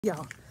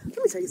Y'all, let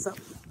me tell you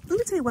something. Let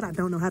me tell you what I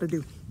don't know how to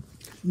do.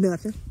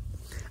 Nothing.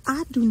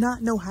 I do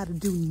not know how to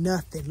do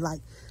nothing.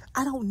 Like,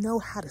 I don't know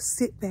how to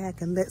sit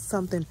back and let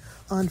something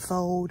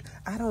unfold.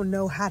 I don't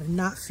know how to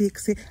not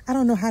fix it. I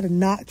don't know how to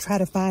not try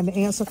to find the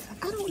answer.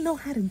 I don't know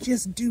how to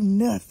just do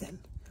nothing.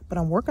 But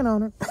I'm working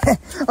on it.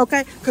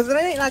 Okay? Because it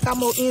ain't like I'm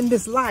going to end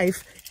this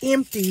life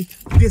empty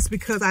just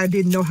because I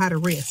didn't know how to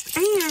rest.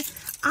 And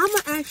I'm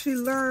going to actually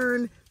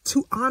learn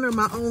to honor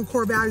my own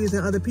core values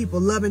and other people.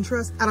 Love and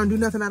trust. I don't do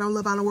nothing I don't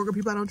love. I don't work with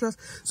people I don't trust.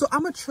 So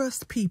I'm going to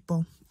trust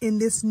people in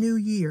this new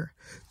year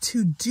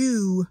to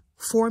do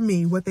for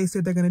me what they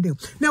said they're going to do.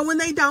 Now, when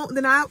they don't,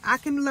 then I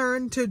can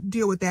learn to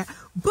deal with that.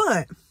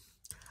 But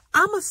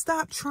I'm going to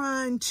stop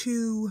trying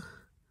to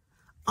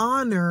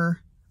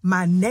honor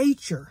my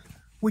nature,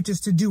 which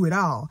is to do it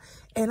all.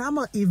 And I'm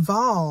going to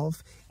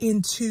evolve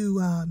into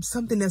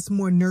something that's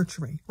more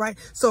nurturing, right?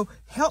 So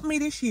help me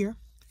this year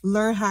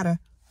learn how to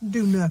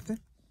do nothing.